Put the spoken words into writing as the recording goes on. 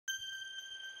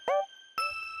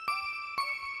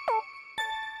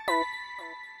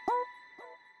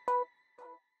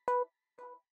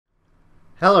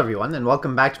Hello everyone, and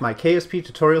welcome back to my KSP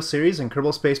tutorial series in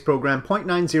Kerbal Space Program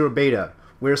 0.90 Beta.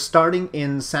 We're starting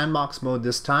in sandbox mode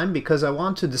this time because I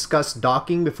want to discuss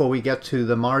docking before we get to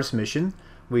the Mars mission.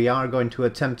 We are going to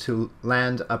attempt to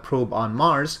land a probe on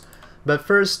Mars, but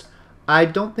first, I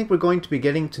don't think we're going to be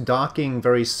getting to docking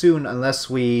very soon unless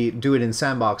we do it in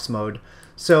sandbox mode.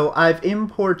 So I've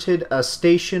imported a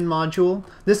station module.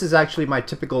 This is actually my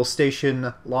typical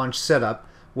station launch setup,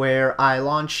 where I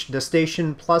launch the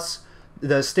station plus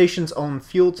the station's own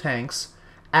fuel tanks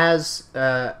as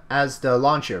the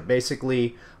launcher.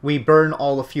 Basically, we burn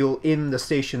all the fuel in the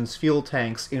station's fuel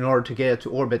tanks in order to get it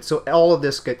to orbit. So all of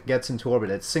this gets into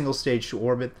orbit. It's single stage to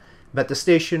orbit, but the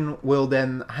station will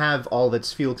then have all of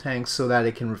its fuel tanks so that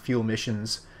it can refuel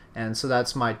missions. And so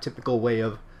that's my typical way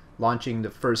of launching the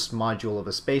first module of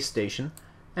a space station.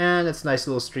 And it's a nice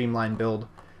little streamlined build.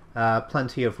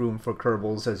 Plenty of room for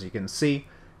Kerbals, as you can see,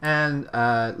 and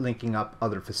linking up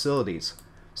other facilities.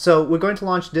 So we're going to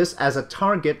launch this as a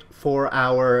target for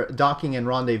our docking and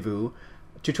rendezvous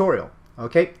tutorial.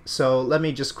 Okay, so let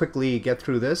me just quickly get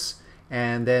through this,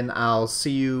 and then I'll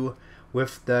see you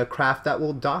with the craft that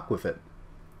will dock with it.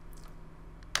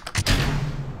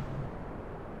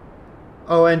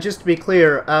 Oh, and just to be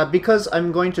clear, because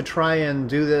I'm going to try and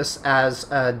do this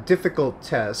as a difficult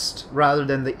test rather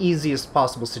than the easiest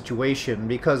possible situation,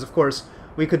 because of course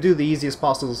we could do the easiest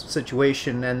possible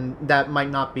situation and that might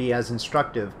not be as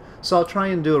instructive. So I'll try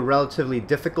and do a relatively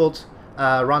difficult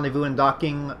rendezvous and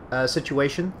docking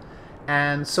situation.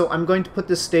 And so I'm going to put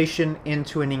this station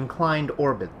into an inclined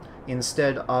orbit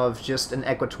instead of just an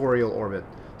equatorial orbit.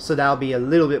 So that'll be a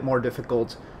little bit more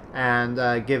difficult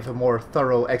and give a more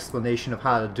thorough explanation of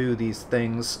how to do these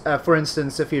things. For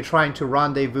instance, if you're trying to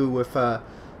rendezvous with a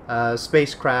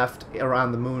spacecraft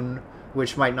around the moon,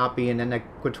 which might not be in an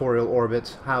equatorial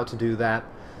orbit, how to do that.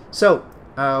 So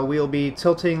we'll be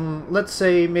tilting, let's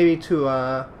say, maybe to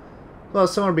well,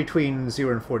 somewhere between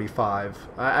 0 and 45.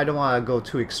 I don't want to go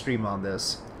too extreme on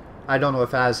this. I don't know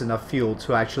if it has enough fuel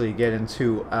to actually get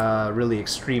into a really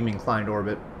extreme inclined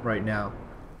orbit right now.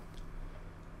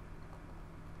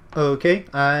 Okay,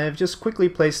 I've just quickly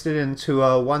placed it into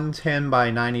a 110 by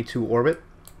 92 orbit,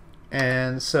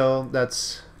 and so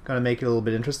that's going to make it a little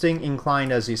bit interesting.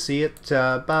 Inclined, as you see it,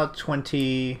 about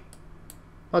 20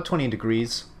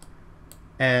 degrees.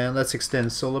 And let's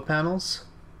extend solar panels.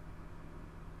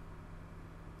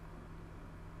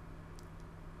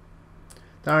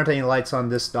 There aren't any lights on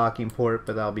this docking port,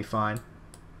 but that'll be fine.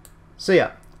 So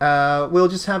yeah, we'll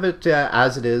just have it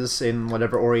as it is in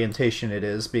whatever orientation it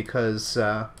is, because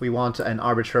we want an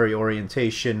arbitrary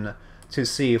orientation to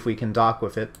see if we can dock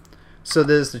with it. So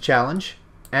this is the challenge.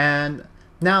 And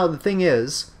now the thing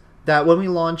is that when we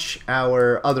launch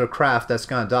our other craft that's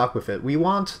going to dock with it, we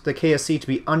want the KSC to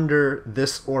be under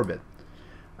this orbit.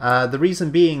 The reason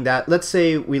being that, let's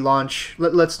say we launch,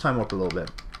 let's time warp a little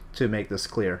bit to make this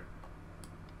clear.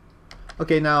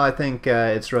 Okay, now I think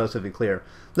it's relatively clear.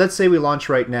 Let's say we launch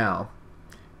right now,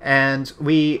 and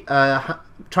we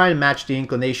try to match the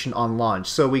inclination on launch,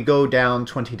 so we go down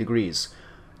 20 degrees.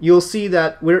 You'll see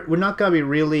that we're not going to be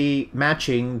really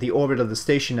matching the orbit of the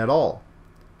station at all.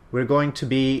 We're going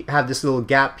to have this little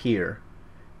gap here,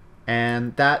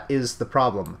 and that is the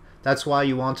problem. That's why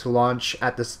you want to launch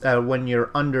at this when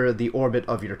you're under the orbit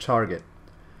of your target.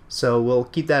 So we'll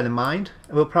keep that in mind.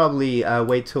 We'll probably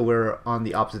wait till we're on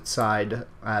the opposite side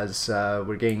as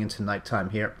we're getting into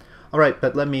nighttime here. Alright,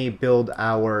 but let me build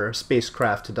our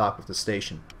spacecraft to dock with the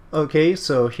station. Okay,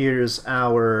 so here's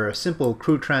our simple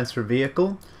crew transfer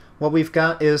vehicle. What we've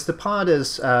got is the pod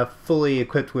is fully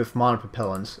equipped with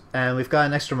monopropellant, and we've got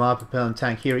an extra monopropellant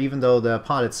tank here, even though the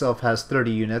pod itself has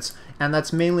 30 units, and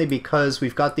that's mainly because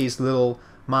we've got these little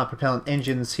monopropellant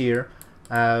engines here,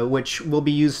 which will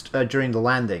be used during the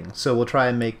landing. So we'll try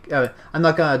and make... I'm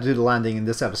not going to do the landing in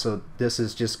this episode. This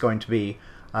is just going to be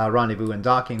rendezvous and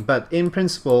docking, but in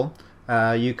principle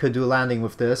you could do landing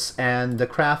with this, and the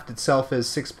craft itself is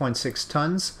 6.6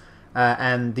 tons,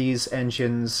 and these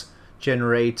engines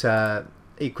generate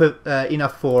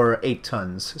enough for 8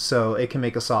 tons, so it can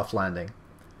make a soft landing.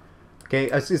 Okay,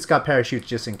 it's got parachutes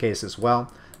just in case as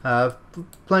well.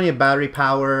 Plenty of battery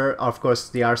power, of course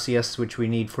the RCS which we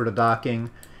need for the docking,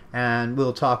 and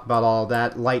we'll talk about all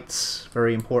that. Lights,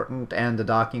 very important, and the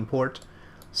docking port.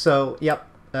 So yep,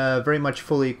 very much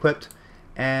fully equipped,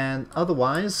 and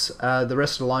otherwise the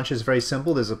rest of the launch is very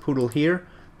simple. There's a poodle here,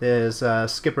 there's a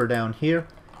skipper down here,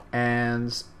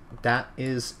 and that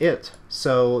is it.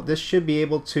 So this should be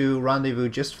able to rendezvous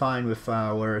just fine with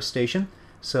our station.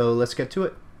 So let's get to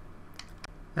it.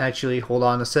 Actually, hold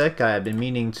on a sec. I've been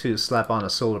meaning to slap on a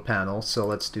solar panel, so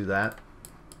let's do that.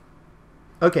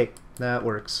 Okay, that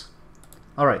works.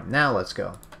 Alright, now let's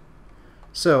go.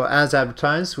 So, as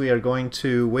advertised, we are going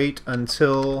to wait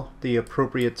until the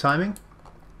appropriate timing,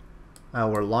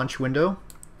 our launch window,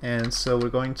 and so we're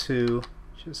going to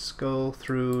just go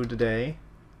through the day.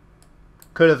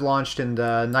 Could have launched in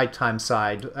the nighttime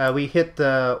side. We hit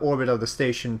the orbit of the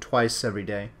station twice every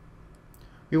day.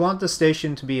 We want the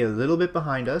station to be a little bit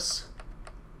behind us,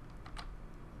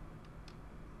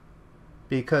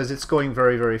 because it's going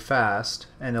very, very fast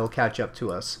and it'll catch up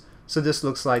to us. So this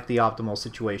looks like the optimal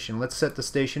situation. Let's set the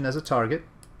station as a target.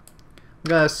 I'm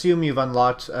going to assume you've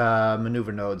unlocked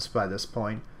maneuver nodes by this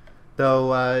point.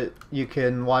 Though you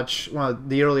can watch one of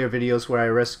the earlier videos where I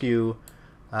rescue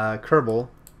Kerbal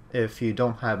if you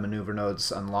don't have maneuver nodes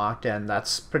unlocked, and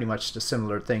that's pretty much the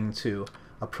similar thing to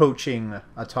approaching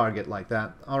a target like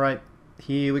that. Alright,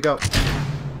 here we go.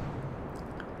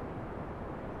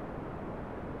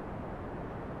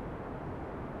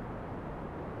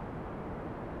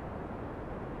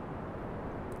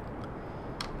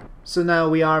 So now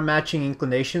we are matching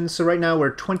inclination. So right now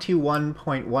we're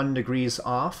 21.1 degrees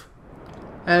off.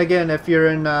 And again, if you're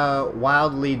in a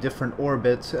wildly different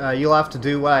orbit, you'll have to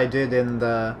do what I did in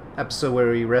the episode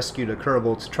where we rescued a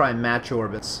Kerbal to try and match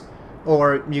orbits.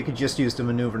 Or you could just use the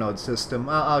maneuver node system.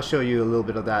 I'll show you a little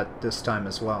bit of that this time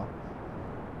as well.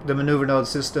 The maneuver node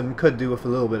system could do with a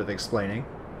little bit of explaining.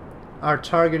 Our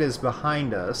target is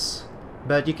behind us,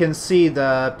 but you can see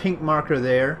the pink marker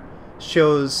there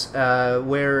shows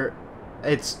where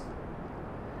it's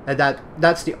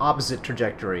that's the opposite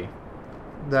trajectory.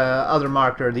 The other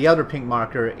marker, the other pink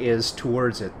marker, is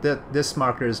towards it. This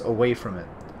marker is away from it,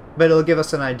 but it'll give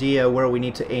us an idea where we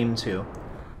need to aim to.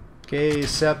 Okay,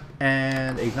 set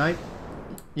and ignite.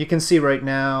 You can see right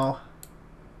now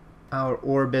our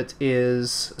orbit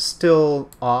is still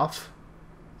off.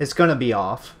 It's gonna be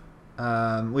off.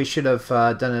 We should have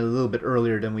done it a little bit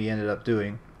earlier than we ended up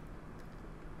doing.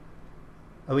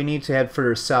 We need to head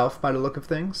further south by the look of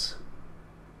things.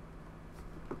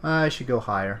 I should go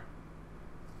higher.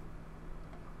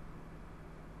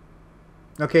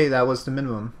 Okay, that was the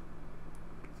minimum.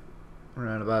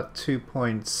 Around about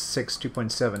 2.6,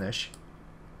 2.7-ish.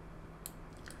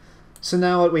 So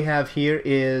now what we have here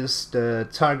is the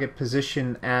target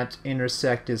position at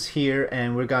intersect is here,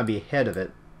 and we're gonna be ahead of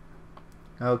it.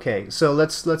 Okay, so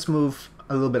let's move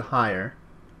a little bit higher.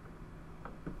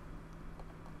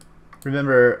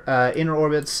 Remember, inner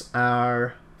orbits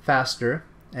are faster,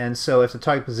 and so if the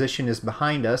target position is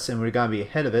behind us and we're going to be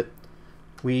ahead of it,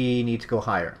 we need to go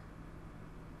higher.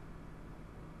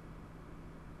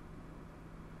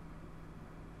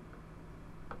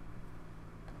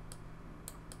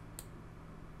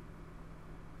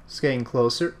 It's getting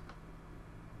closer.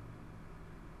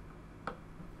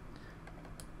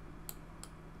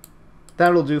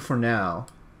 That'll do for now.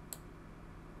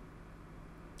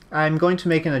 I'm going to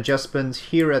make an adjustment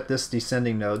here at this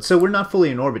descending node. So we're not fully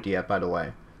in orbit yet, by the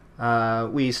way.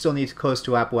 We still need to close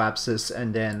to apoapsis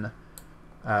and then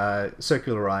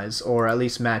circularize, or at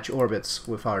least match orbits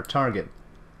with our target.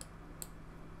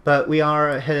 But we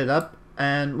are headed up,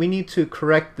 and we need to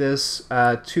correct this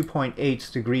 2.8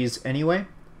 degrees anyway.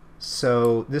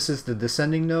 So this is the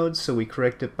descending node, so we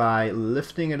correct it by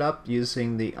lifting it up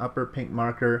using the upper pink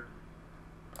marker.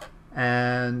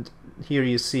 And here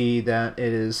you see that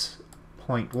it is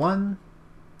 0.1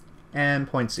 and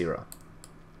 0.0.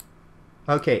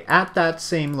 Okay, at that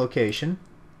same location,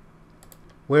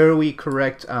 where we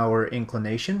correct our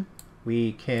inclination,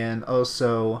 we can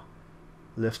also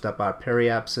lift up our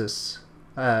periapsis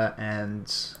and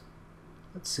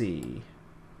let's see.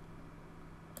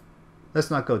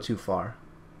 Let's not go too far.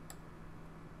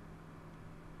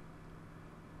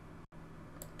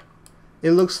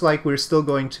 It looks like we're still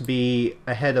going to be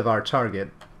ahead of our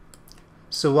target.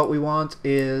 So what we want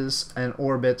is an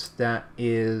orbit that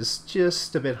is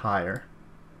just a bit higher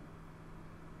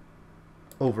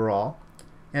overall.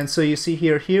 And so you see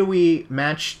here we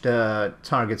match the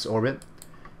target's orbit.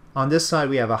 On this side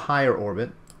we have a higher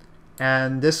orbit,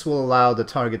 and this will allow the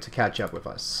target to catch up with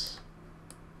us.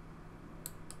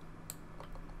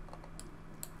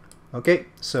 Okay,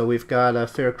 so we've got a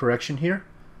fair correction here.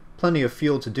 Plenty of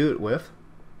fuel to do it with.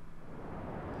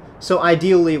 So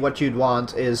ideally what you'd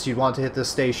want is you'd want to hit the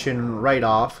station right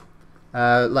off.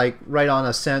 Like right on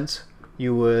ascent,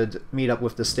 you would meet up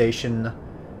with the station.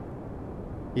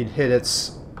 You'd hit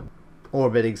its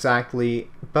orbit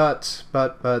exactly, but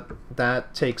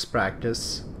that takes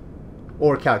practice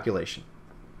or calculation.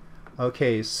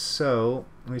 Okay, so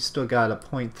we still got a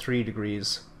 0.3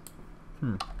 degrees.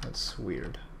 That's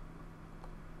weird.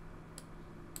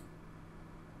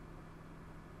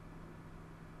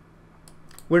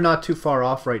 We're not too far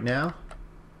off right now.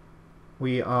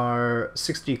 We are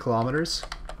 60 kilometers.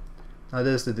 Now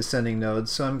this is the descending node,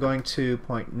 so I'm going to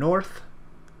point north,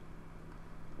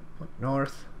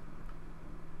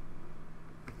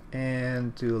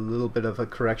 and do a little bit of a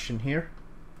correction here.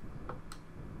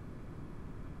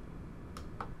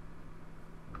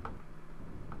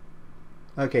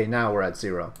 Okay, now we're at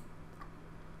 0.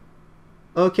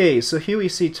 Okay, so here we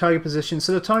see target position.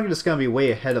 So the target is going to be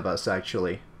way ahead of us,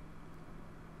 actually.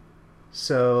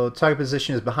 So target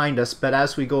position is behind us, but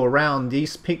as we go around,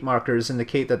 these pink markers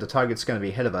indicate that the target's going to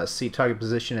be ahead of us. See, target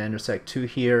position and intersect 2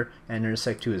 here, and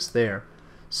intersect 2 is there.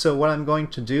 So what I'm going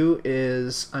to do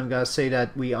is I'm going to say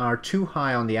that we are too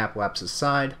high on the apoapsis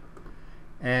side,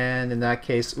 and in that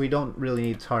case we don't really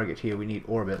need target here, we need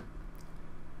orbit.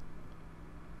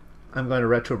 I'm going to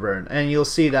retroburn, and you'll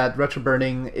see that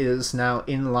retroburning is now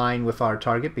in line with our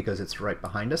target because it's right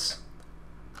behind us.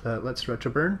 Let's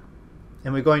retroburn.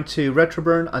 And we're going to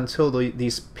retroburn until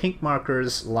these pink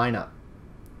markers line up.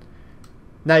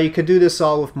 Now you could do this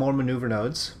all with more maneuver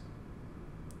nodes.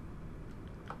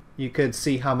 You could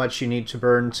see how much you need to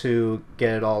burn to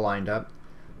get it all lined up.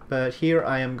 But here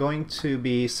I am going to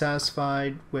be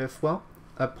satisfied with, well,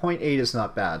 a 0.8 is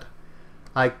not bad.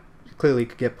 I clearly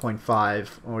could get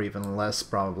 0.5 or even less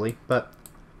probably, but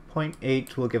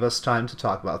 0.8 will give us time to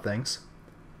talk about things.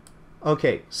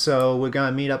 Okay, so we're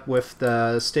going to meet up with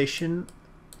the station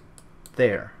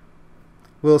there.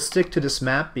 We'll stick to this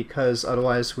map because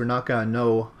otherwise we're not going to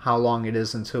know how long it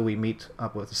is until we meet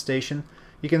up with the station.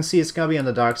 You can see it's going to be on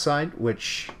the dark side,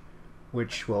 which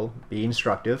will be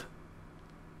instructive.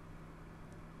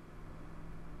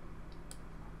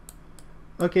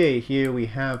 Okay, here we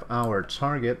have our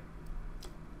target.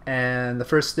 And the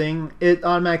first thing, it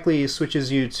automatically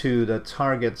switches you to the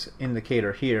target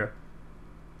indicator here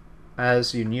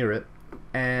as you near it,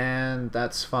 and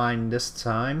that's fine this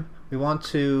time. We want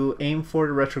to aim for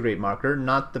the retrograde marker,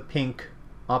 not the pink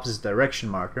opposite direction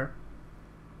marker.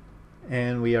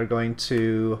 And we are going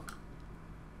to,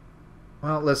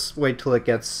 well, let's wait till it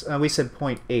gets, we said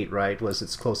 0.8, right, was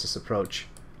its closest approach.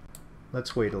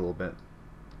 Let's wait a little bit.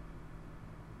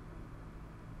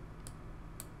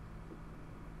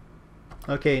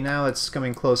 Okay, now it's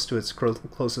coming close to its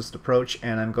closest approach,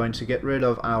 and I'm going to get rid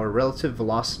of our relative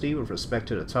velocity with respect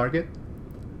to the target,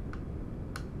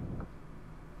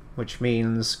 which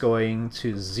means going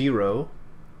to 0.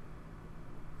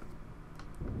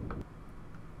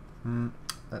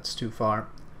 That's too far.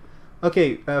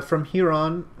 Okay, from here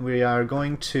on we are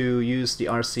going to use the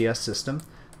RCS system.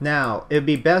 Now, it'd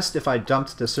be best if I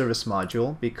dumped the service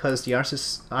module because the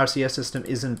RCS system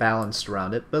isn't balanced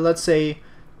around it, but let's say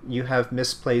you have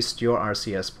misplaced your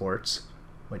RCS ports,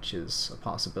 which is a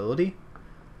possibility,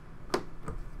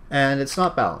 and it's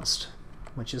not balanced,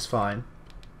 which is fine.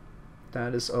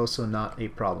 That is also not a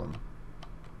problem.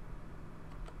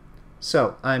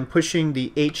 So I'm pushing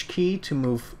the H key to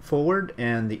move forward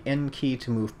and the N key to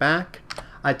move back.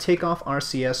 I take off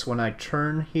RCS when I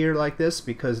turn here like this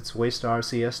because it's waste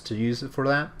RCS to use it for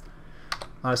that.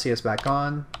 RCS back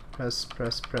on, press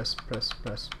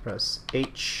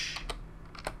H.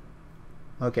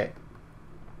 Okay,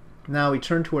 now we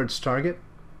turn towards target.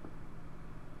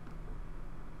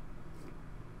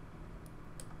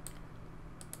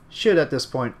 Should at this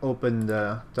point open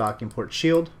the docking port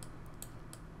shield.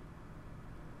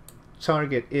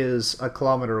 Target is 1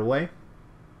 kilometer away,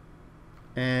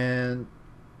 and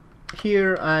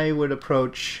here I would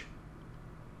approach,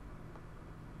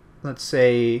 let's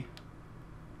say,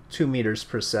 2 meters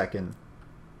per second.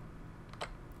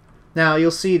 Now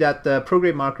you'll see that the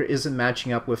prograde marker isn't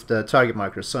matching up with the target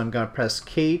marker, so I'm going to press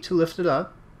K to lift it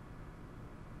up,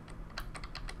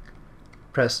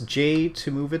 press J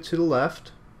to move it to the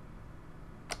left,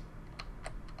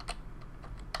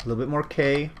 a little bit more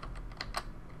K, a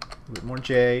little bit more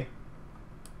J.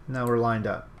 Now we're lined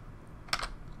up.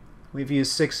 We've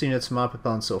used 6 units of mod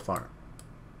propellant so far.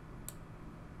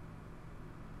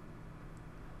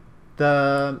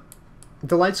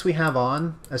 The lights we have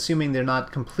on, assuming they're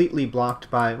not completely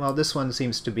blocked by, well, this one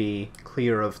seems to be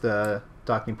clear of the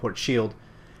docking port shield,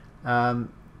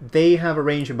 they have a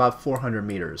range of about 400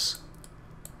 meters.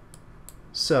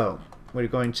 So we're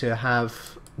going to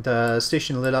have the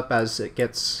station lit up as it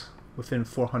gets within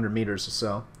 400 meters or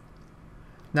so.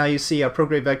 Now you see our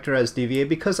prograde vector has deviated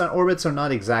because our orbits are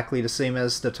not exactly the same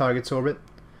as the target's orbit,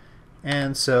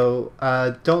 and so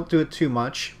don't do it too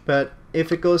much, but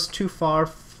if it goes too far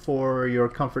for your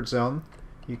comfort zone,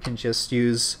 you can just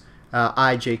use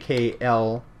I, J, K,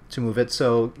 L to move it.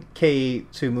 So K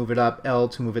to move it up, L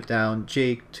to move it down,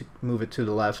 J to move it to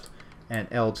the left, and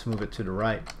L to move it to the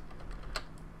right.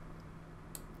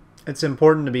 It's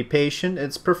important to be patient.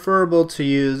 It's preferable to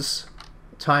use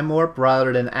time warp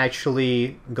rather than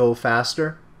actually go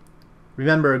faster.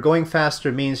 Remember, going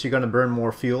faster means you're going to burn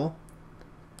more fuel,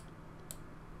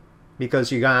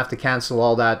 because you're going to have to cancel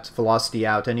all that velocity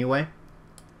out anyway.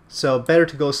 So better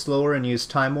to go slower and use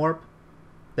time warp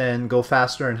than go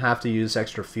faster and have to use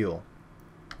extra fuel.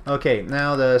 Okay,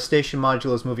 now the station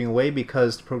module is moving away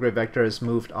because the prograde vector has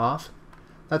moved off.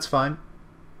 That's fine.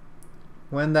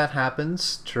 When that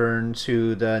happens, turn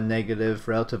to the negative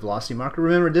relative velocity marker.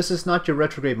 Remember, this is not your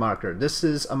retrograde marker. This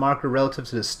is a marker relative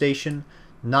to the station,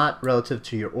 not relative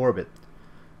to your orbit.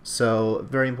 So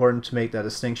very important to make that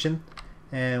distinction.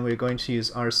 And we're going to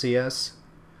use RCS.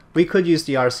 We could use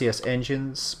the RCS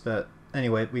engines, but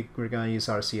anyway, we're going to use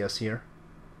RCS here.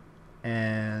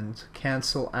 And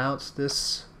cancel out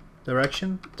this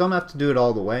direction. Don't have to do it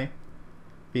all the way,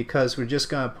 because we're just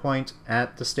going to point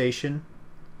at the station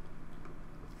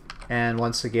and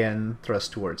once again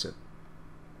thrust towards it.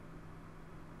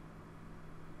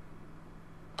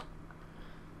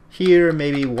 Here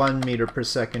maybe 1 meter per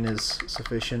second is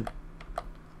sufficient,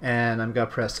 and I'm going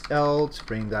to press L to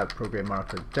bring that prograde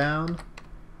marker down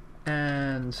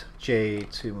and J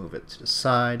to move it to the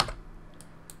side.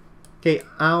 Okay,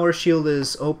 our shield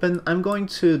is open. I'm going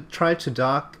to try to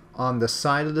dock on the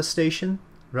side of the station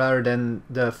rather than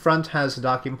the front has a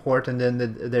docking port, and then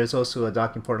there's also a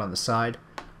docking port on the side.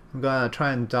 I'm going to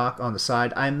try and dock on the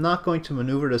side. I'm not going to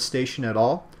maneuver the station at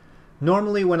all.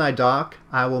 Normally when I dock,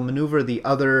 I will maneuver the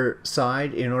other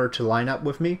side in order to line up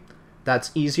with me.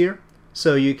 That's easier.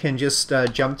 So you can just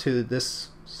jump to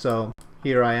this. So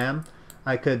here I am.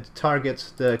 I could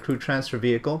target the crew transfer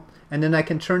vehicle, and then I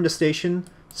can turn the station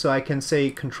so I can say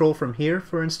control from here,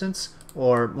 for instance,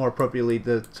 or more appropriately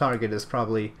the target is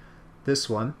probably this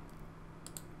one.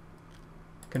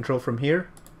 Control from here.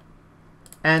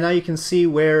 And now you can see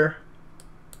where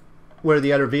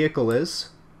the other vehicle is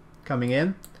coming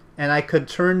in, and I could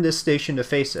turn this station to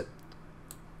face it,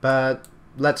 but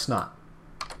let's not.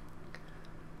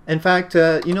 In fact,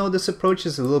 you know, this approach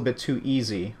is a little bit too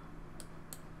easy,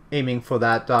 aiming for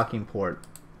that docking port.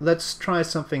 Let's try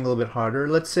something a little bit harder.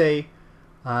 Let's say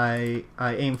I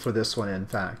aim for this one, in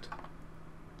fact,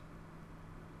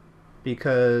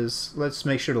 because let's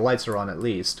make sure the lights are on at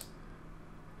least.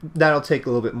 That'll take a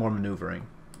little bit more maneuvering,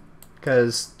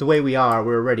 because the way we are,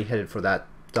 we're already headed for that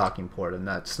docking port, and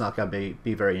that's not going to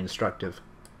be very instructive.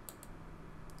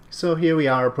 So here we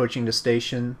are approaching the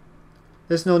station.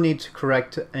 There's no need to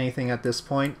correct anything at this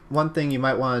point. One thing you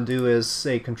might want to do is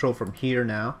say control from here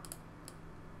now.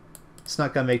 It's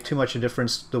not going to make too much of a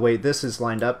difference the way this is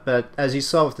lined up, but as you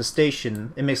saw with the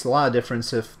station, it makes a lot of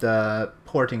difference if the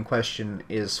port in question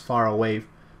is far away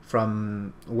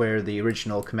from where the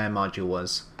original command module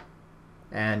was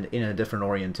and in a different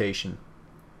orientation.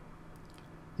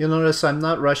 You'll notice I'm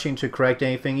not rushing to correct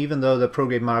anything, even though the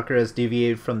prograde marker has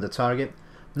deviated from the target.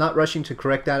 I'm not rushing to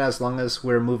correct that as long as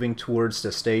we're moving towards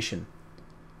the station.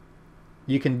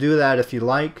 You can do that if you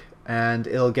like, and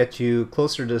it'll get you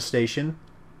closer to the station,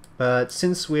 but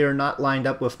since we are not lined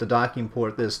up with the docking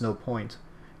port, there's no point.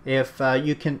 If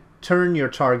you can turn your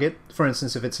target, for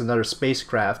instance if it's another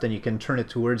spacecraft and you can turn it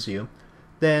towards you,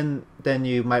 then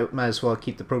you might as well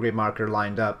keep the prograde marker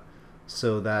lined up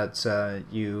so that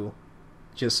you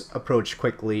just approach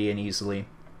quickly and easily.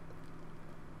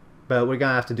 But we're going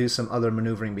to have to do some other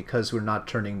maneuvering because we're not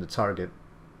turning the target.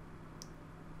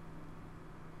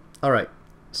 Alright,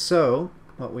 so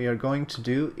what we are going to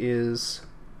do is,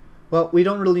 well, we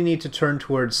don't really need to turn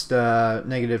towards the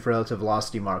negative relative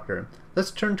velocity marker.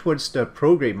 Let's turn towards the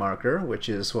prograde marker, which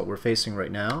is what we're facing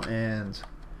right now, and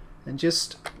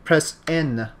just press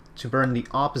N to burn the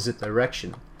opposite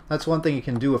direction. That's one thing you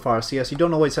can do with RCS. You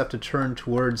don't always have to turn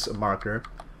towards a marker.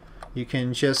 You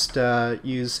can just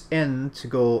use N to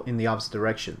go in the opposite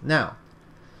direction. Now,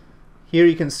 here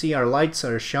you can see our lights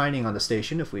are shining on the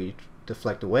station. If we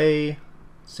deflect away,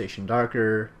 station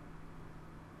darker,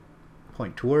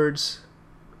 point towards,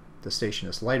 the station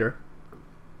is lighter.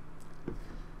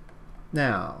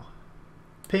 Now,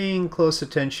 paying close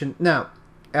attention. Now,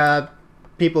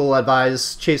 people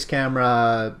advise chase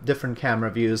camera, different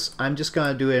camera views. I'm just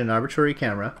going to do it in arbitrary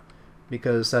camera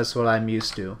because that's what I'm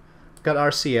used to. Got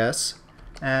RCS,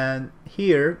 and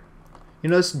here you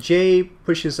notice J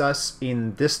pushes us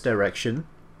in this direction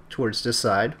towards this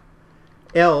side.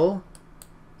 L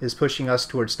is pushing us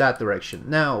towards that direction.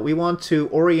 Now we want to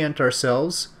orient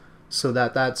ourselves so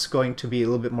that that's going to be a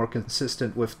little bit more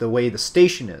consistent with the way the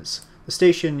station is. The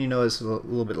station, you know, is a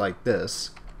little bit like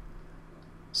this.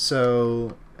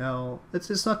 So L,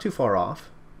 it's not too far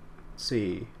off. Let's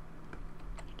see,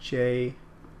 J.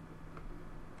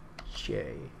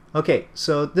 Okay,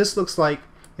 so this looks like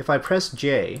if I press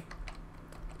J,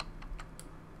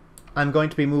 I'm going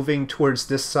to be moving towards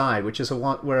this side, which is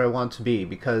where I want to be,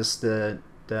 because the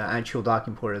actual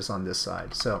docking port is on this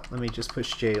side. So let me just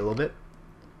push J a little bit.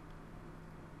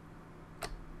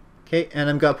 Okay, and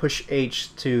I'm going to push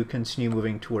H to continue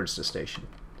moving towards the station.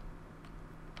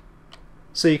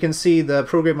 So you can see the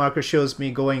program marker shows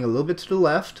me going a little bit to the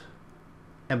left,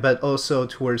 but also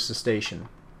towards the station.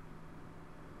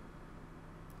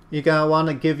 You're going to want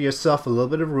to give yourself a little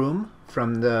bit of room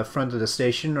from the front of the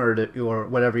station or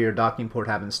whatever your docking port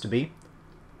happens to be.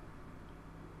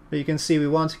 But you can see we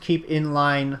want to keep in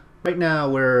line. Right now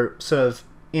we're sort of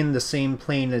in the same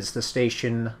plane as the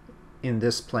station in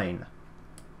this plane.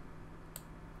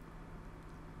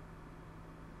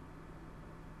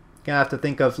 You're going to have to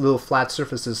think of little flat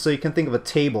surfaces. So you can think of a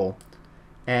table,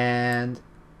 and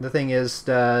the thing is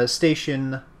the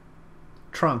station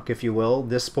trunk, if you will,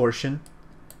 this portion,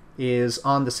 is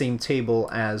on the same table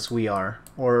as we are,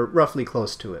 or roughly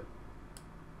close to it.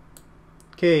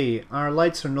 Okay, our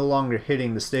lights are no longer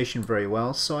hitting the station very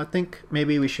well, so I think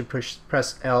maybe we should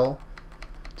press L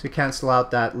to cancel out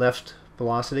that left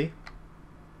velocity.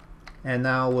 And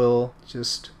now we'll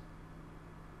just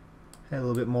head a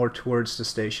little bit more towards the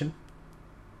station.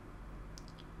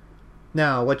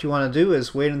 Now what you want to do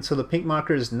is wait until the pink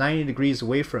marker is 90 degrees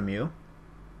away from you,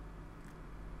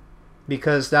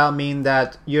 because that'll mean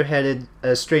that you're headed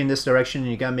straight in this direction,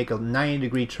 and you gotta make a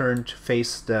 90-degree turn to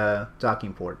face the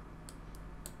docking port.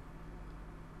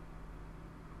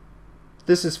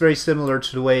 This is very similar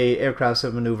to the way aircrafts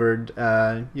have maneuvered.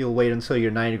 You'll wait until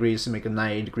you're 90 degrees to make a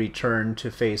 90-degree turn to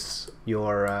face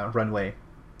your runway.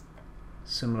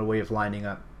 Similar way of lining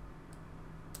up.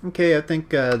 Okay, I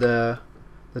think the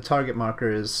target marker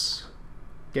is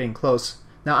getting close.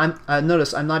 Now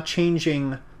notice I'm not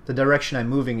changing the direction I'm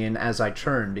moving in as I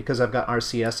turn, because I've got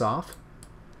RCS off.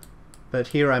 But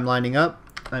here I'm lining up.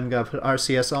 I'm going to put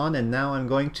RCS on, and now I'm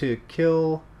going to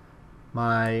kill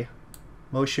my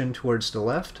motion towards the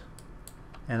left,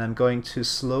 and I'm going to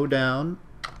slow down.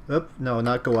 Oop, no,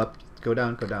 not go up. Go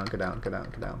down, go down, go down, go down,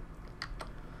 go down.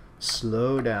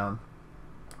 Slow down.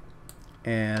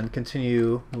 And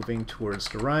continue moving towards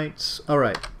the right.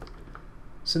 Alright.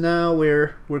 So now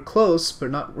we're close,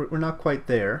 but we're not quite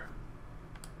there.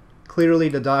 Clearly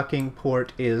the docking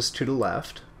port is to the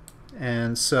left,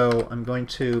 and so I'm going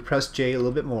to press J a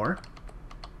little bit more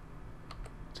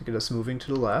to get us moving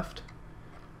to the left.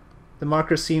 The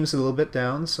marker seems a little bit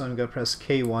down, so I'm going to press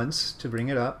K once to bring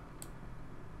it up.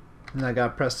 And I got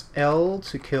to press L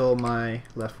to kill my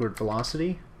leftward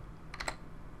velocity.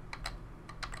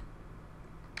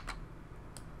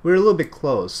 We're a little bit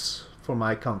close for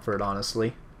my comfort,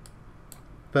 honestly.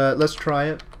 But let's try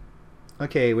it.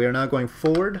 Okay, we are now going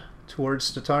forward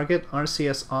towards the target.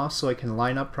 RCS off so I can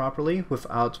line up properly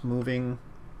without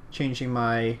changing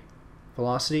my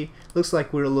velocity. Looks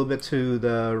like we're a little bit to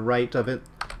the right of it,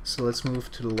 so let's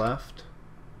move to the left.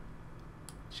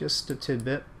 Just a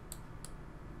tidbit.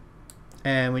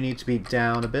 And we need to be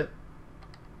down a bit.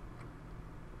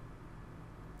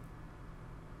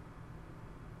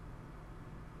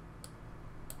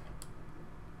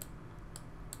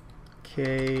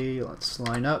 Okay, let's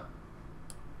line up.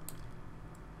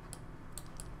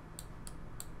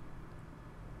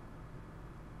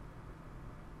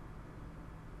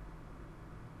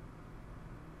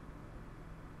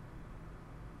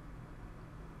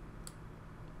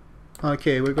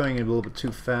 Okay, we're going a little bit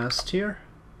too fast here.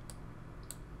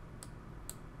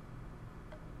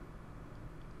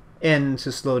 N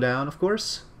to slow down, of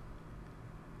course.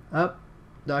 Up,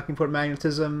 docking port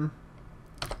magnetism,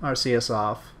 RCS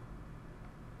off,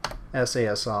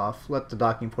 SAS off, let the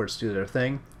docking ports do their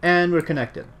thing, and we're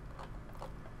connected.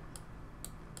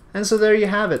 And so there you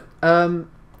have it. A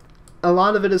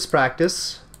lot of it is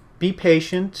practice. Be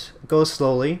patient, go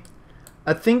slowly.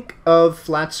 Think of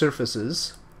flat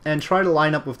surfaces and try to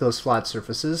line up with those flat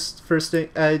surfaces. First,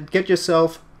 get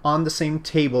yourself on the same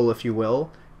table, if you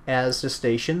will, as the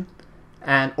station,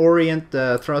 and orient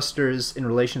the thrusters in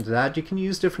relation to that. You can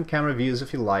use different camera views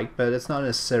if you like, but it's not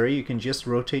necessary. You can just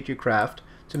rotate your craft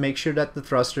to make sure that the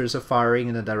thrusters are firing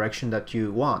in the direction that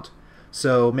you want.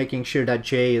 So making sure that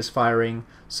J is firing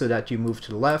so that you move to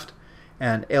the left,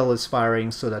 and L is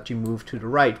firing so that you move to the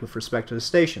right with respect to the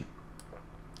station.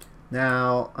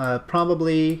 Now,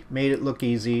 probably made it look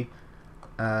easy.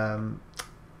 Probably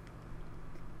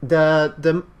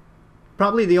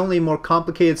the only more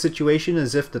complicated situation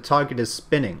is if the target is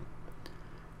spinning,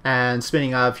 and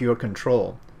spinning out of your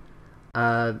control.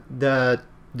 The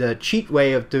cheat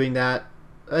way of doing that,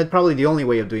 probably the only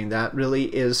way of doing that, really,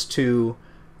 is to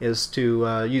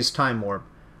use time warp.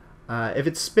 If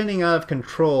it's spinning out of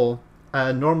control,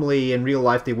 normally in real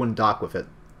life they wouldn't dock with it.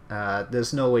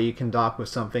 There's no way you can dock with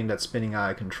something that's spinning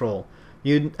out of control.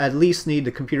 You at least need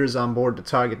the computers on board the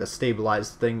target to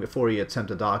stabilize the thing before you attempt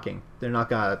a docking. They're not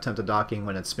going to attempt a docking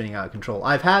when it's spinning out of control.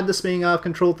 I've had the spinning out of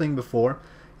control thing before,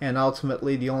 and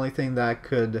ultimately the only thing that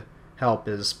could help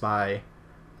is by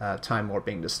time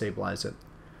warping to stabilize it.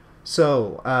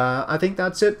 So I think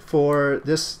that's it for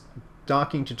this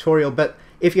docking tutorial, but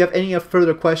if you have any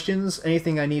further questions,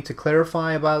 anything I need to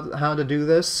clarify about how to do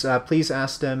this, please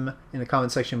ask them in the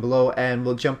comment section below, and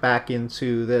we'll jump back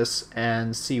into this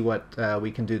and see what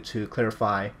we can do to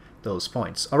clarify those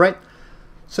points. Alright,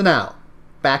 so now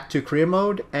back to career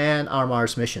mode and our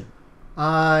Mars mission.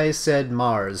 I said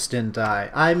Mars, didn't I?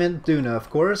 I meant Duna, of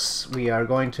course. We are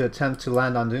going to attempt to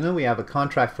land on Duna. We have a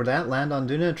contract for that. Land on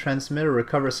Duna, transmit or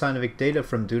recover scientific data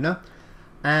from Duna.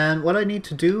 And what I need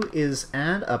to do is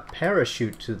add a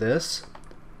parachute to this.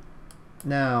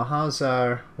 Now, how's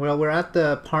our... Well, we're at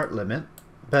the part limit,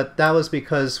 but that was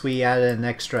because we added an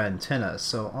extra antenna.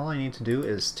 So all I need to do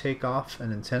is take off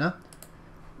an antenna.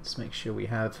 Let's make sure we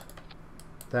have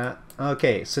that.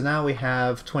 Okay, so now we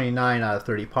have 29 out of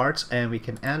 30 parts, and we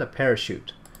can add a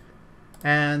parachute.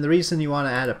 And the reason you want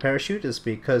to add a parachute is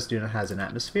because Duna has an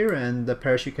atmosphere, and the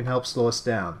parachute can help slow us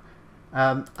down.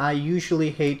 I usually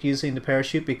hate using the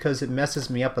parachute because it messes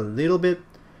me up a little bit,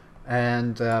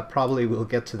 and probably we'll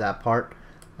get to that part.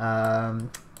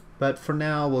 But for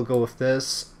now we'll go with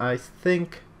this. I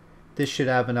think this should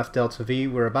have enough delta V.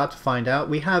 We're about to find out.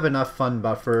 We have enough fun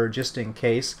buffer just in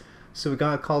case, so we're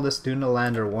going to call this Duna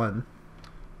Lander 1.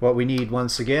 What we need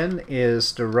once again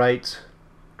is the right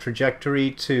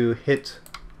trajectory to hit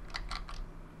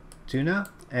Duna,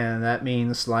 and that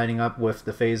means lining up with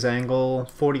the phase angle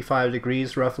 45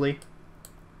 degrees roughly.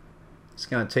 It's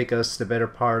going to take us the better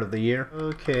part of the year.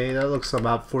 Okay, that looks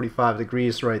about 45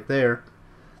 degrees right there.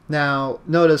 Now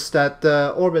notice that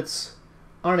the orbits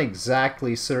aren't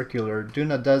exactly circular.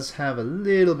 Duna does have a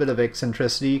little bit of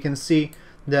eccentricity. You can see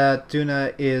that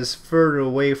Duna is further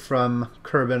away from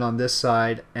Kerbal on this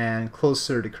side and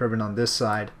closer to Kerbal on this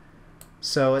side.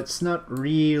 So it's not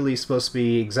really supposed to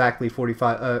be exactly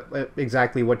 45,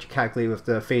 exactly what you calculate with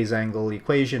the phase angle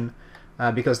equation,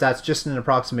 because that's just an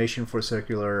approximation for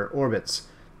circular orbits.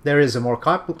 There is a more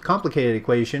complicated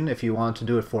equation if you want to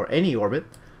do it for any orbit,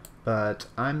 but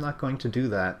I'm not going to do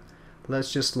that.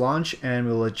 Let's just launch and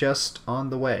we'll adjust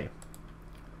on the way.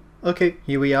 Okay,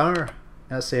 here we are.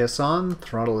 SAS on,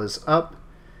 throttle is up,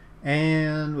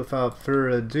 and without further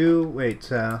ado, wait,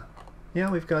 yeah,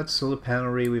 we've got solar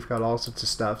panelry, we've got all sorts of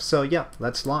stuff. So yeah,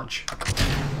 let's launch.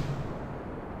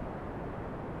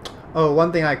 Oh,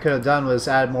 one thing I could have done was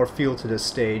add more fuel to this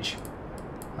stage.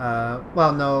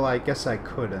 Well, no, I guess I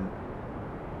couldn't.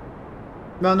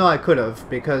 Well, no, I could have,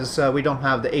 because we don't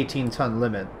have the 18-ton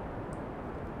limit.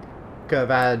 Could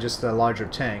have added just a larger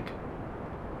tank.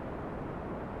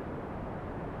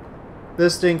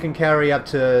 This thing can carry up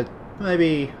to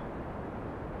maybe...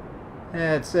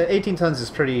 it's 18 tons is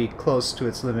pretty close to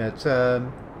its limit.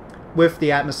 With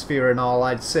the atmosphere and all,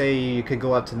 I'd say you could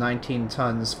go up to 19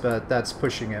 tons, but that's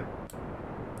pushing it.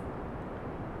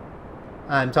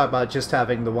 I'm talking about just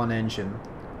having the one engine.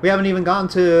 We haven't even gone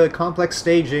to complex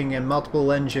staging and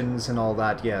multiple engines and all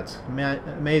that yet.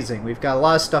 Amazing. We've got a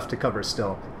lot of stuff to cover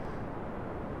still.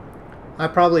 I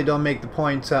probably don't make the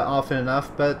point often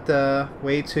enough, but the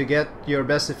way to get your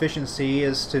best efficiency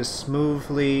is to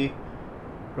smoothly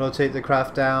rotate the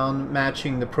craft down,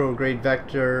 matching the prograde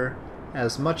vector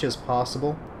as much as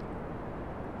possible.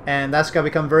 And that's going to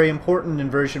become very important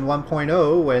in version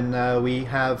 1.0 when we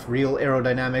have real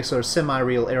aerodynamics or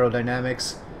semi-real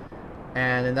aerodynamics.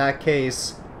 And in that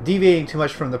case, deviating too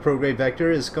much from the prograde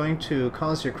vector is going to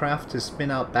cause your craft to spin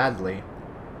out badly.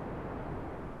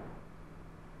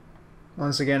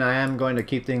 Once again, I am going to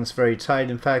keep things very tight.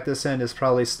 In fact, this end is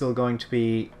probably still going to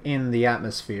be in the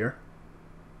atmosphere.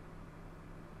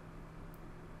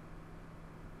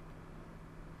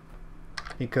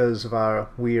 Because of our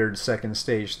weird second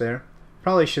stage there.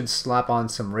 Probably should slap on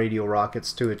some radial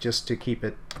rockets to it just to keep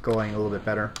it going a little bit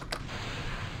better.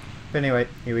 But anyway,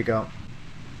 here we go.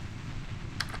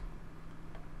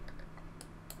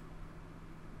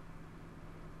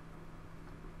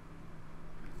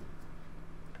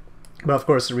 But of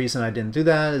course the reason I didn't do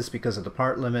that is because of the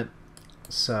part limit.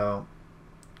 So,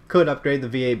 could upgrade the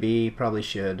VAB, probably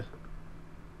should.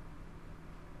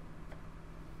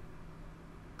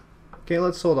 Okay,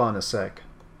 let's hold on a sec.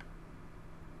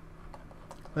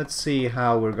 Let's see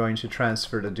how we're going to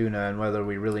transfer to Duna and whether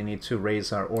we really need to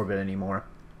raise our orbit anymore.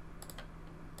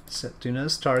 Set Duna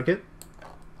as target.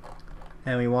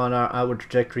 And we want our outward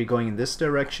trajectory going in this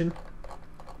direction.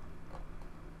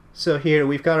 So here,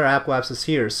 we've got our apoapsis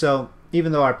here. So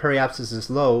even though our periapsis is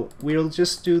low, we'll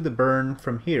just do the burn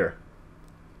from here.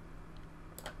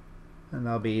 And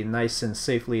that'll be nice and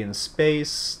safely in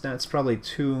space. That's probably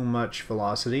too much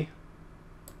velocity.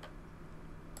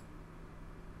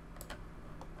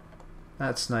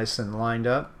 That's nice and lined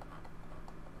up.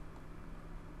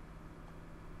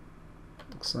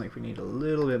 Looks like we need a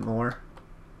little bit more.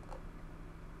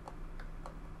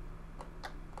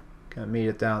 Gonna meet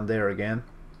it down there again.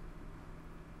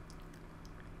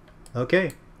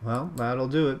 Okay, well, that'll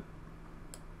do it.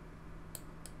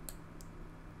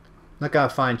 Not gonna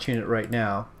fine tune it right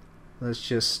now. Let's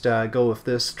just go with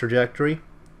this trajectory.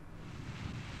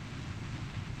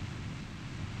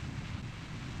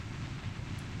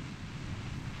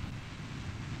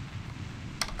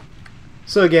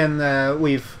 So again,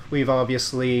 we've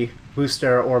obviously boosted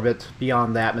our orbit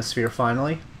beyond the atmosphere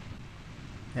finally,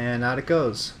 and out it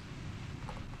goes.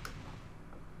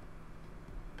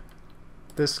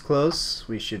 This close,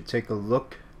 we should take a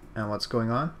look at what's going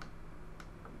on.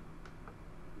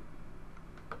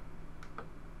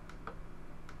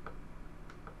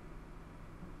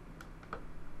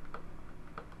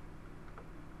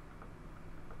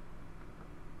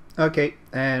 Okay,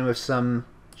 and with some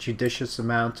judicious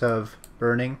amount of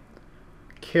burning,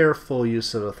 careful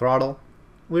use of the throttle,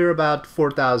 we're about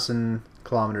 4,000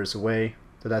 kilometers away,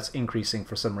 so that's increasing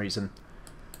for some reason.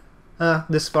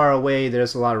 This far away,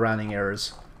 there's a lot of rounding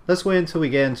errors. Let's wait until we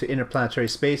get into interplanetary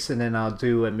space, and then I'll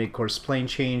do a mid-course plane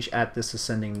change at this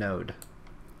ascending node.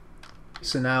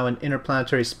 So now in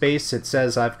interplanetary space, it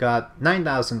says I've got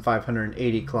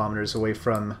 9,580 kilometers away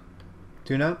from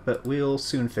Duna, but we'll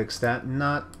soon fix that.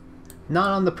 Not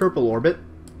on the purple orbit.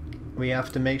 We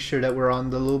have to make sure that we're on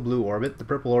the little blue orbit. The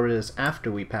purple orbit is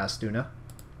after we pass Duna.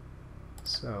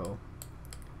 So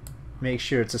make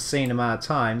sure it's the same amount of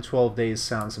time. 12 days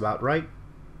sounds about right.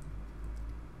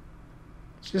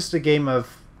 It's just a game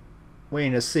of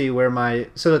waiting to see where my...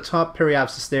 So the top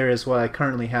periapsis there is what I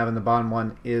currently have, and the bottom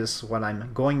one is what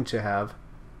I'm going to have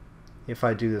if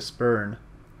I do this burn.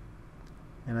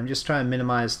 And I'm just trying to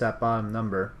minimize that bottom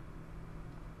number.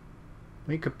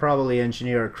 We could probably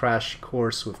engineer a crash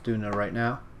course with Duna right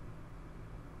now.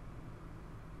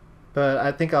 But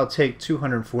I think I'll take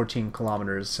 214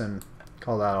 kilometers and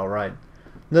call that alright.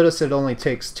 Notice it only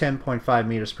takes 10.5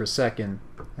 meters per second,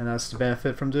 and that's the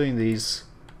benefit from doing these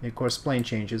mid-course plane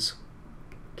changes.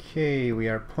 Okay, we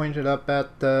are pointed up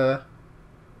at the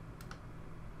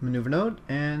maneuver node,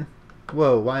 and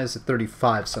whoa, why is it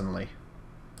 35 suddenly?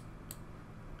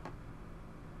 I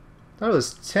thought it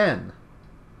was 10.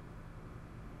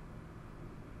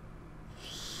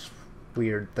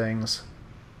 Weird things.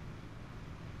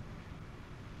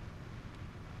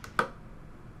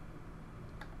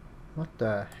 What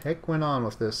the heck went on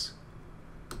with this?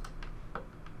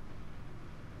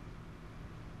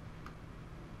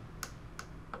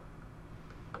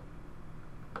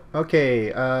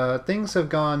 Okay, things have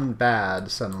gone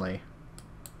bad suddenly.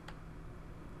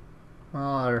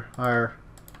 Well, our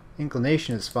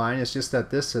inclination is fine, it's just that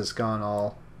this has gone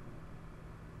all...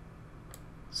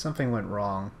 Something went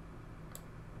wrong.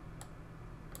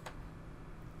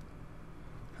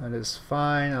 That is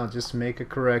fine, I'll just make a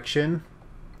correction.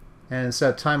 And instead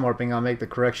of time warping, I'll make the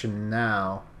correction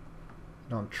now.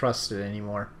 I don't trust it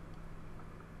anymore.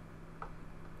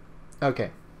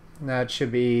 Okay, that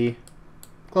should be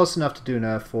close enough to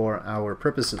Duna for our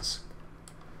purposes.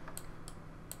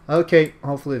 Okay,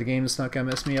 hopefully the game's not going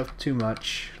to mess me up too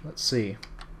much. Let's see.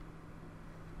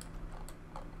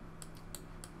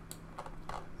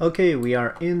 Okay, we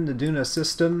are in the Duna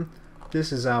system.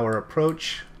 This is our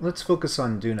approach. Let's focus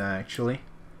on Duna actually.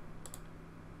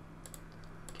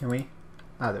 Can we?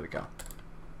 Ah, there we go.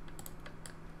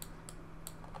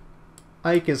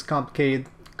 Ike is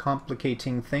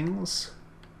complicating things.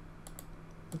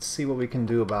 Let's see what we can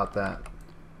do about that.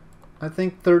 I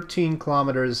think 13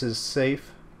 kilometers is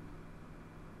safe.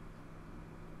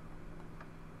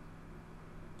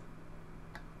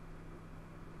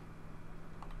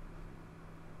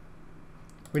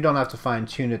 We don't have to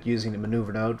fine-tune it using the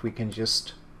maneuver node. We can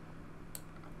just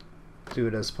do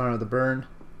it as part of the burn.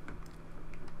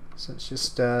 So it's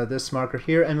just this marker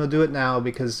here, and we'll do it now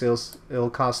because it'll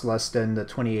cost less than the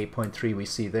 28.3 we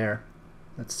see there.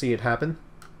 Let's see it happen.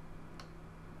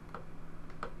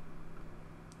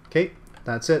 Okay,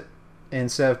 that's it.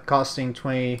 Instead of costing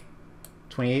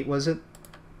 28, was it?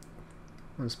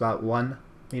 It was about 1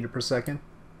 meter per second.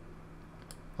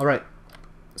 Alright,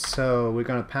 so we're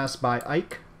going to pass by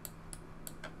Ike.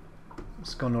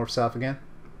 Let's go north-south again.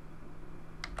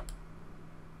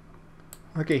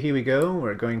 Okay, here we go.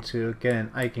 We're going to get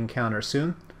an Ike encounter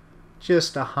soon.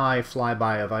 Just a high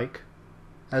flyby of Ike.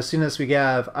 As soon as we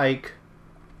have Ike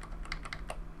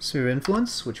Sphere of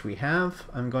influence, which we have.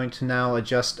 I'm going to now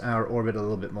adjust our orbit a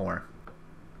little bit more.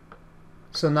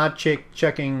 So not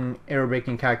checking air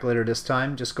braking calculator this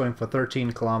time, just going for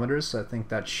 13 kilometers. I think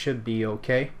that should be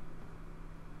okay.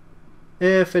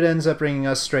 If it ends up bringing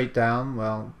us straight down,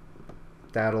 well,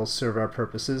 that'll serve our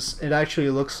purposes. It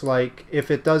actually looks like if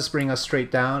it does bring us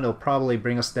straight down, it'll probably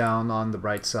bring us down on the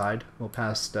bright side. We'll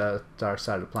pass the dark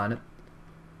side of the planet.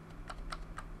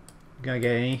 Gonna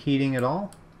get any heating at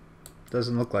all?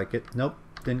 Doesn't look like it. Nope,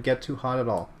 didn't get too hot at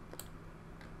all.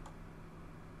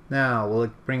 Now, will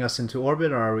it bring us into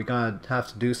orbit, or are we gonna have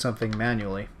to do something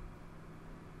manually?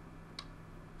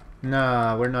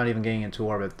 Nah, we're not even getting into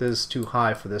orbit. This is too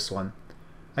high for this one.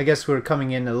 I guess we're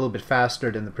coming in a little bit faster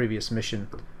than the previous mission.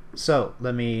 So,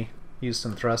 let me use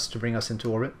some thrust to bring us into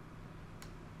orbit.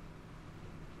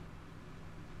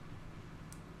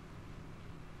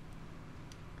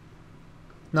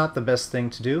 Not the best thing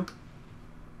to do.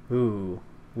 Ooh,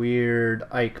 weird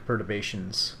Ike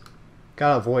perturbations.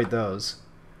 Gotta avoid those.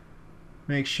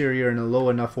 Make sure you're in a low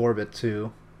enough orbit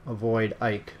to avoid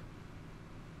Ike.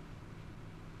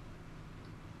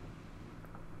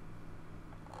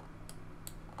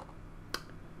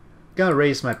 Gotta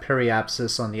raise my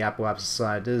periapsis on the apoapsis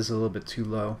side. This is a little bit too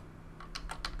low.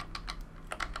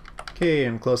 Okay,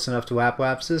 I'm close enough to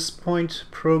apoapsis point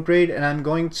prograde, and I'm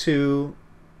going to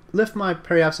lift my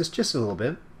periapsis just a little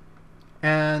bit.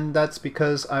 And that's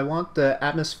because I want the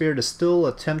atmosphere to still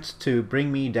attempt to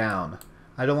bring me down.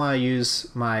 I don't want to use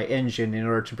my engine in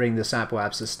order to bring this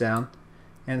apoapsis down.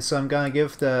 And so I'm going to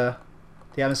give the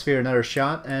atmosphere another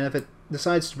shot, and if it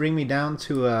decides to bring me down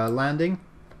to a landing,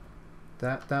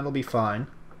 that'll be fine.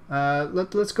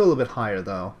 Let's go a little bit higher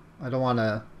though. I don't want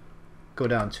to go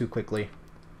down too quickly.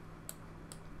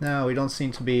 Now we don't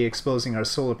seem to be exposing our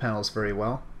solar panels very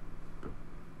well.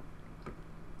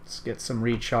 Let's get some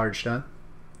recharge done.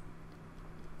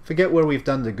 Forget where we've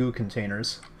done the goo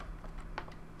containers.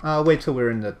 I'll wait till we're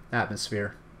in the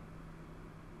atmosphere.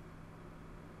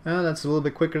 That's a little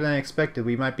bit quicker than I expected.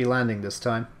 We might be landing this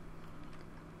time.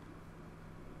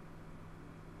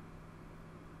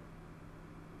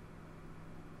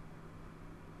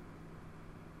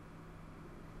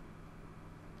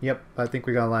 Yep, I think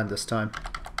we're gonna land this time.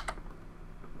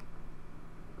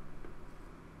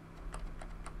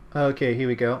 Okay, here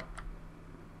we go.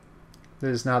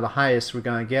 This is now the highest we're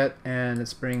gonna get, and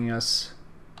it's bringing us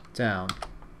down.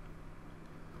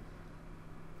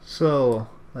 So,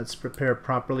 let's prepare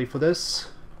properly for this.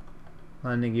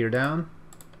 Landing gear down.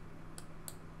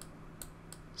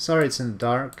 Sorry it's in the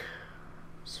dark.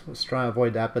 So let's try and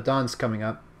avoid that, but dawn's coming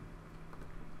up.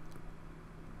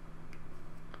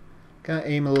 Gotta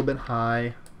aim a little bit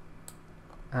high.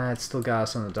 It's still got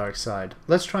us on the dark side.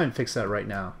 Let's try and fix that right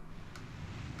now.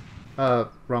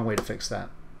 Wrong way to fix that.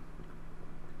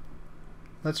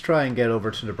 Let's try and get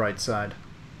over to the bright side.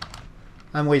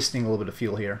 I'm wasting a little bit of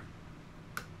fuel here.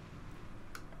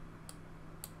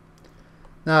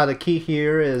 Now the key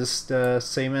here is the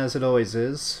same as it always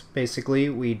is. Basically,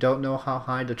 we don't know how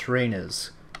high the terrain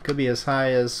is. Could be as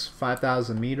high as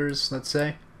 5,000 meters, let's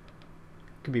say.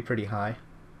 Could be pretty high.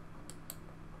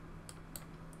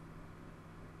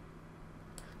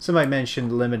 Somebody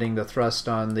mentioned limiting the thrust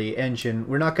on the engine.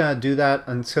 We're not going to do that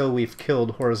until we've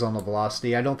killed horizontal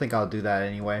velocity. I don't think I'll do that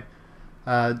anyway.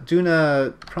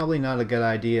 Duna, probably not a good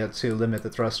idea to limit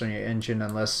the thrust on your engine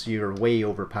unless you're way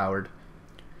overpowered.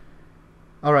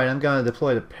 Alright, I'm going to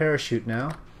deploy the parachute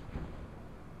now.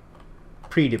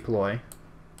 Pre-deploy.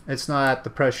 It's not at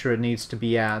the pressure it needs to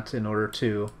be at in order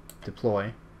to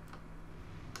deploy.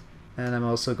 And I'm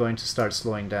also going to start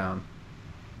slowing down.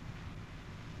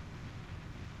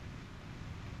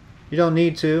 You don't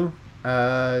need to.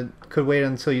 Could wait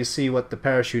until you see what the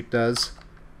parachute does.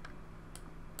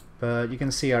 But you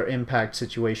can see our impact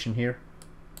situation here.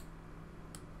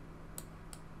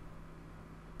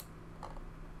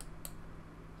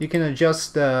 You can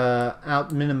adjust the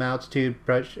minimum altitude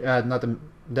pressure, not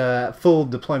the full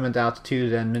deployment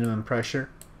altitude and minimum pressure.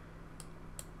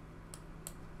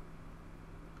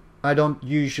 I don't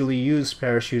usually use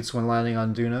parachutes when landing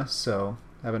on Duna, so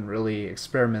I haven't really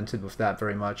experimented with that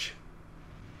very much.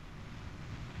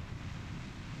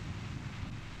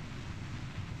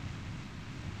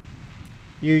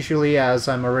 Usually, as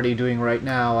I'm already doing right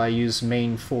now, I use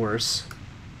main force.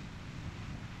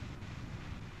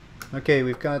 Okay,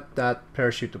 we've got that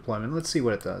parachute deployment. Let's see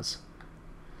what it does.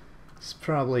 It's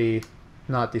probably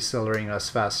not decelerating us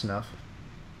fast enough.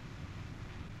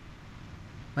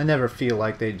 I never feel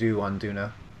like they do on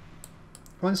Duna.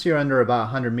 Once you're under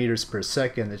about 100 meters per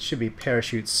second, it should be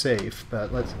parachute safe,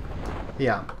 but let's...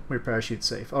 Yeah, we're parachute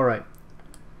safe. Alright.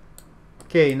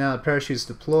 Okay, now the parachute's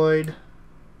deployed.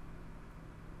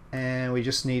 And we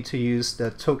just need to use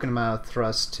the token amount of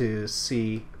thrust to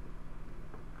see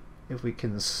if we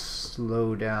can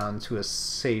slow down to a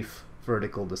safe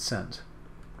vertical descent.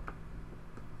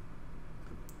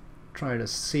 Try to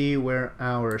see where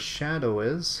our shadow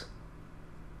is.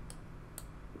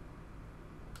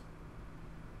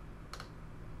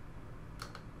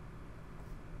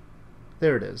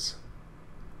 There it is.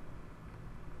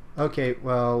 Okay,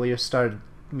 well we started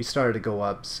to go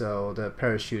up, so the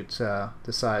parachute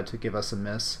decided to give us a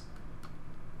miss.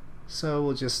 So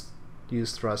we'll just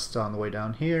use thrust on the way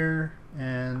down here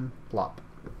and plop.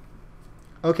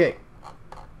 Okay,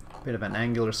 bit of an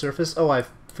angular surface. Oh, I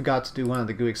forgot to do one of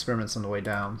the goo experiments on the way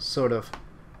down. Sort of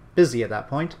busy at that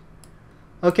point.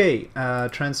 Okay,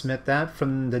 transmit that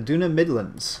from the Duna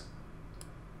Midlands.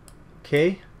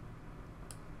 Okay,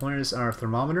 where's our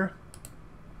thermometer?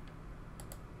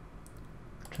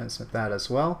 Transmit that as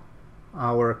well.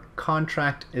 Our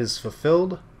contract is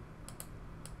fulfilled.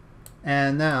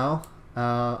 And now,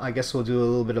 I guess we'll do a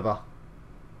little bit of a...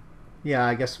 Yeah,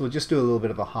 I guess we'll just do a little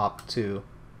bit of a hop to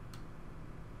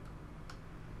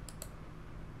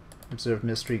observe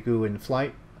mystery goo in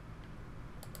flight.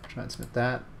 Transmit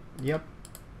that. Yep.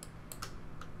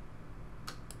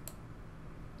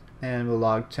 And we'll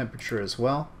log temperature as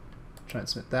well.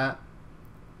 Transmit that.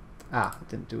 Ah, it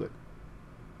didn't do it.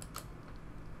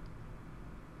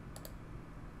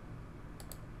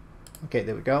 Okay,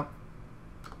 there we go.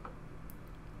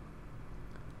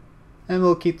 And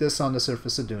we'll keep this on the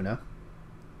surface of Duna.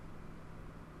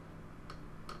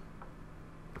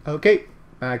 Okay,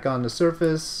 back on the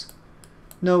surface.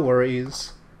 No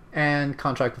worries. And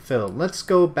contract fulfilled. Let's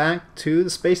go back to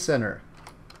the Space Center.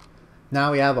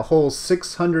 Now we have a whole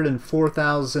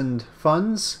 604,000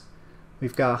 funds.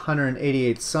 We've got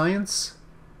 188 science.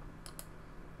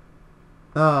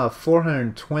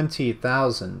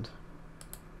 420,000.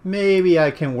 Maybe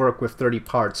I can work with 30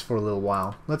 parts for a little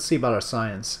while. Let's see about our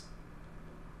science.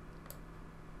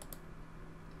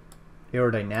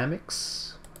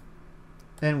 Aerodynamics.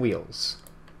 And wheels.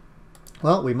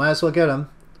 Well, we might as well get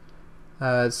them.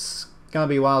 It's gonna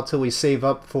be a while till we save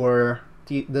up for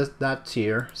that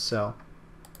tier, so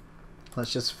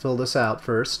let's just fill this out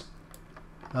first.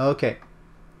 Okay.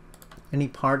 Any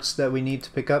parts that we need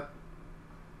to pick up?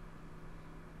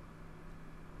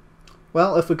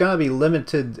 Well, if we're gonna be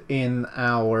limited in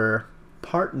our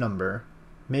part number,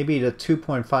 maybe the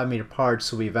 2.5 meter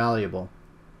parts will be valuable.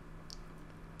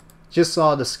 Just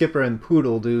saw the Skipper and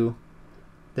Poodle do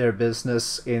their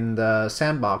business in the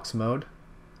sandbox mode.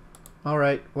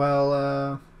 Alright,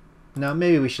 well, now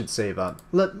maybe we should save up.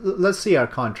 Let's see our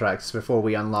contracts before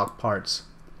we unlock parts.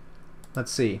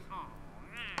 Let's see.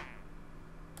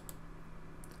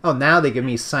 Oh, now they give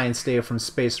me science data from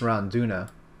space around Duna.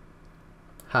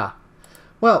 Ha.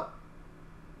 Well,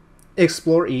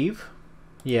 explore Eve.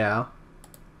 Yeah.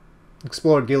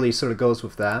 Explore Gilly sort of goes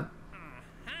with that.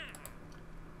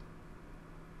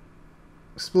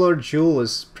 Explore Jewel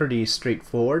is pretty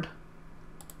straightforward.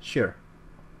 Sure.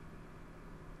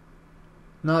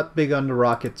 Not big on the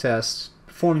rocket test.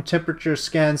 Perform temperature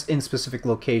scans in specific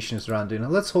locations around Duna.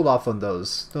 Let's hold off on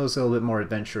those. Those are a little bit more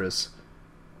adventurous.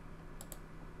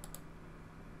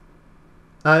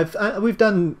 We've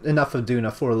done enough of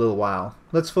Duna for a little while.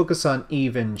 Let's focus on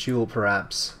Eve and Jewel,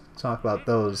 perhaps. Talk about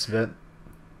those a bit.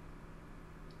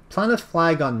 Plant a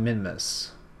flag on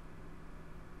Minmus.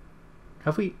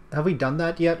 Have we done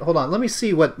that yet? Hold on, let me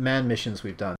see what manned missions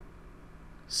we've done.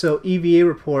 So EVA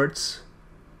reports.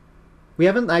 We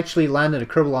haven't actually landed a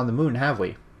Kerbal on the moon, have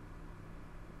we?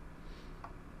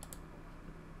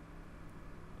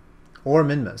 Or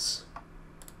Minmus.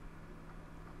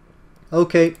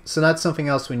 Okay, so that's something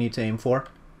else we need to aim for.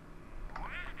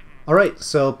 Alright,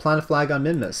 so plant a flag on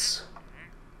Minmus.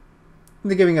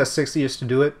 They're giving us 6 years to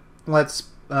do it. Let's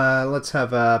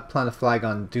have a plant a flag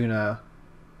on Duna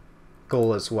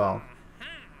goal as well.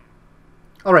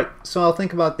 Alright, so I'll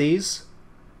think about these,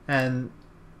 and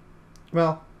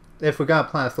well, if we're gonna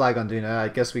plant a flag on Duna, I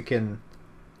guess we can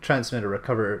transmit or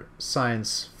recover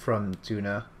science from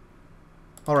Duna.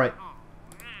 Alright.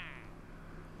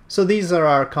 So these are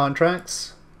our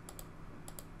contracts.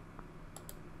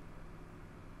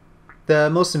 The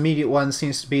most immediate one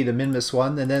seems to be the Minmus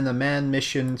one, and then a manned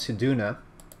mission to Duna.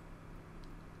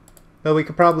 But we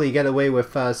could probably get away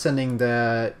with sending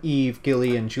the Eve,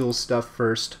 Gilly, and Jewel stuff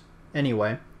first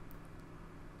anyway.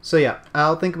 So yeah,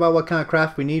 I'll think about what kind of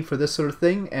craft we need for this sort of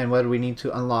thing and whether we need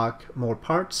to unlock more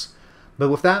parts. But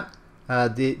with that,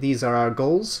 these are our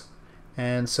goals.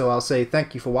 And so I'll say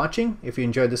thank you for watching. If you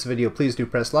enjoyed this video, please do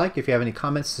press like. If you have any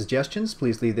comments, suggestions,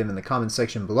 please leave them in the comment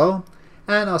section below.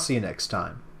 And I'll see you next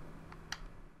time.